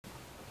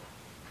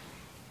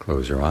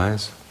Close your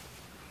eyes,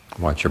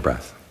 watch your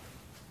breath.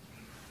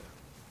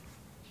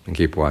 And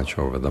keep watch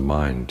over the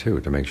mind too,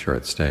 to make sure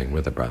it's staying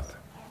with the breath.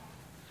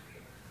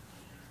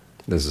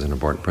 This is an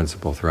important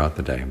principle throughout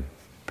the day.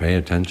 Pay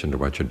attention to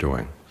what you're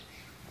doing.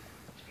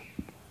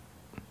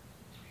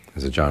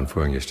 As John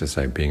Fuang used to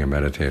say, being a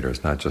meditator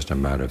is not just a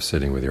matter of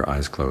sitting with your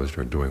eyes closed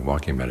or doing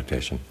walking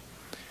meditation.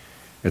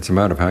 It's a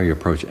matter of how you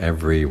approach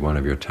every one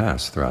of your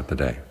tasks throughout the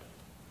day.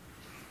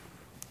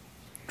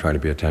 Try to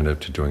be attentive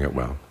to doing it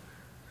well.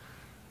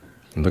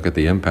 And look at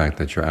the impact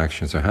that your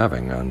actions are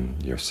having on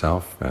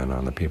yourself and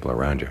on the people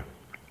around you.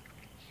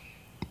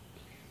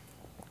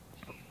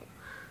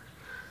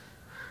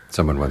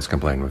 Someone once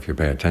complained, well, if you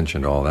pay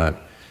attention to all that,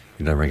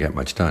 you never get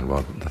much done.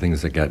 Well, the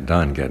things that get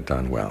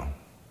done well.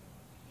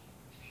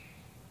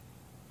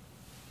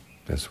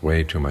 There's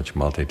way too much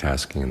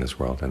multitasking in this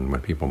world, and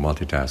when people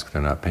multitask,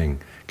 they're not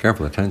paying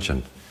careful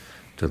attention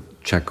to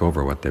check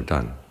over what they've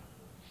done.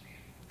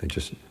 They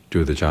just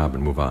do the job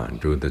and move on,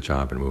 do the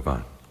job and move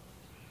on.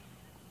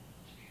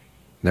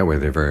 That way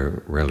they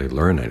very rarely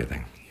learn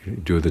anything. You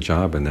do the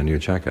job and then you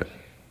check it.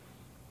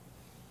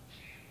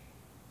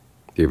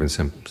 Even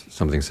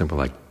something simple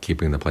like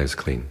keeping the place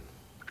clean,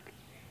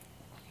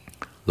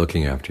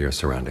 looking after your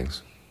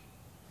surroundings.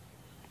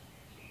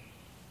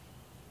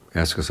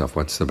 Ask yourself,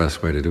 what's the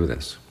best way to do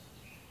this?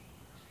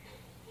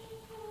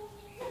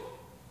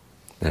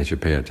 As you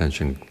pay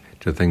attention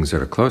to things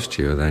that are close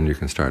to you, then you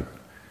can start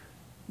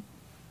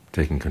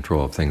taking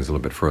control of things a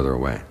little bit further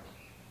away.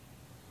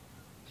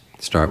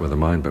 Start with the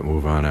mind, but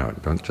move on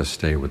out. Don't just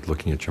stay with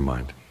looking at your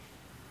mind.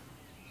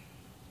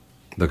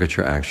 Look at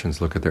your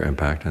actions, look at their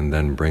impact, and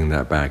then bring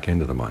that back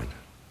into the mind.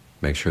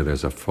 Make sure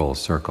there's a full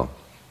circle.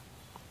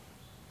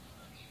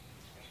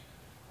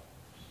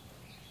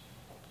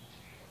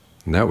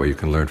 And that way you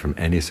can learn from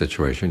any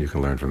situation, you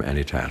can learn from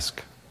any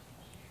task.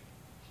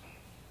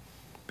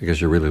 Because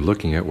you're really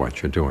looking at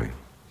what you're doing,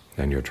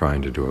 and you're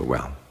trying to do it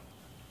well.